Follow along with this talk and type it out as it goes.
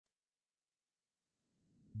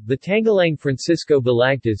The Tanghalang Francisco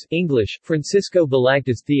Balagtas English, Francisco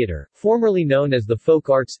Balagtas Theater, formerly known as the Folk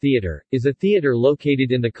Arts Theater, is a theater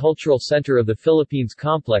located in the Cultural Center of the Philippines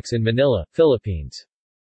Complex in Manila, Philippines.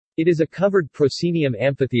 It is a covered proscenium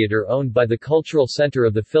amphitheater owned by the Cultural Center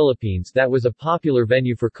of the Philippines that was a popular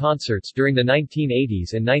venue for concerts during the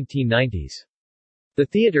 1980s and 1990s. The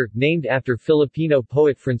theater, named after Filipino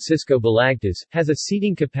poet Francisco Balagtas, has a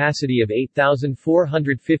seating capacity of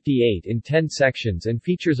 8,458 in 10 sections and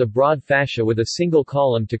features a broad fascia with a single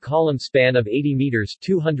column-to-column span of 80 meters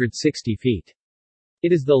 (260 feet).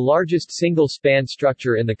 It is the largest single-span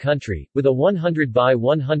structure in the country, with a 100 by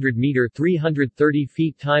 100 meter (330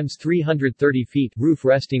 feet x 330 feet) roof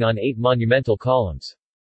resting on 8 monumental columns.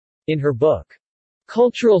 In her book,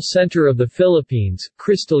 Cultural Center of the Philippines,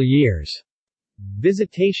 Crystal Years,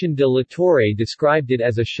 Visitation de la Torre described it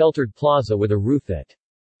as a sheltered plaza with a roof that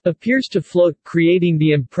appears to float, creating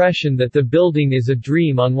the impression that the building is a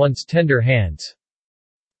dream on one's tender hands.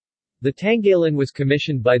 The Tanghalan was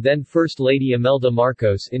commissioned by then First Lady Imelda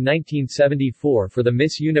Marcos in 1974 for the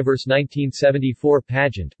Miss Universe 1974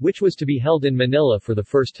 pageant, which was to be held in Manila for the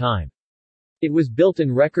first time. It was built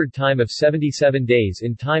in record time of 77 days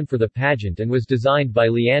in time for the pageant and was designed by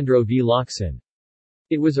Leandro V. Locsin.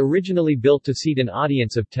 It was originally built to seat an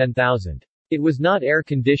audience of 10,000. It was not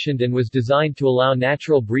air-conditioned and was designed to allow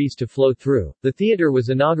natural breeze to flow through. The theater was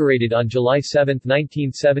inaugurated on July 7,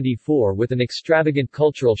 1974 with an extravagant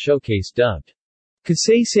cultural showcase dubbed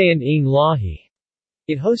Kasaysayan ng Lahi.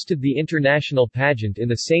 It hosted the international pageant in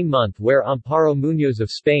the same month where Amparo Muñoz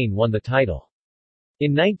of Spain won the title.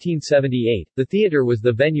 In 1978, the theater was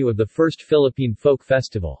the venue of the first Philippine Folk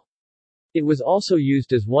Festival. It was also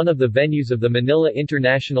used as one of the venues of the Manila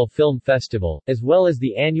International Film Festival, as well as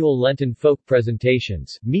the annual Lenten folk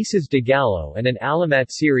presentations, Misas de Gallo, and an Alamat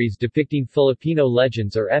series depicting Filipino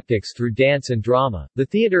legends or epics through dance and drama. The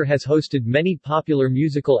theater has hosted many popular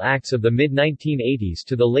musical acts of the mid-1980s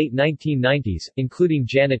to the late 1990s, including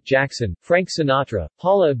Janet Jackson, Frank Sinatra,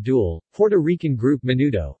 Paula Abdul, Puerto Rican group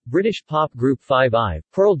Menudo, British pop group Five Ive,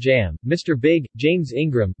 Pearl Jam, Mr. Big, James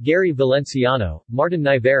Ingram, Gary Valenciano, Martin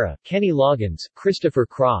Nivera, Kenny Loggins, Christopher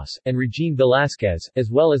Cross, and Regine Velasquez,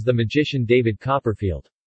 as well as the magician David Copperfield.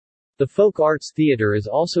 The Folk Arts Theater is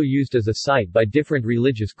also used as a site by different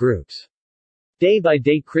religious groups. Day by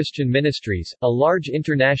Day Christian Ministries, a large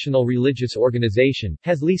international religious organization,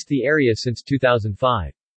 has leased the area since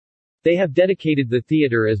 2005. They have dedicated the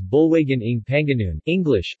theater as Bulwagan ng Panginoon,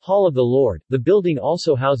 English, Hall of the Lord. The building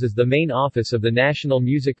also houses the main office of the National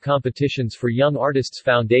Music Competitions for Young Artists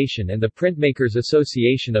Foundation and the Printmakers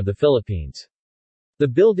Association of the Philippines. The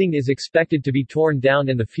building is expected to be torn down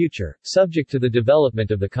in the future, subject to the development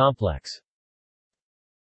of the complex.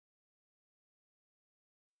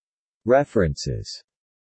 References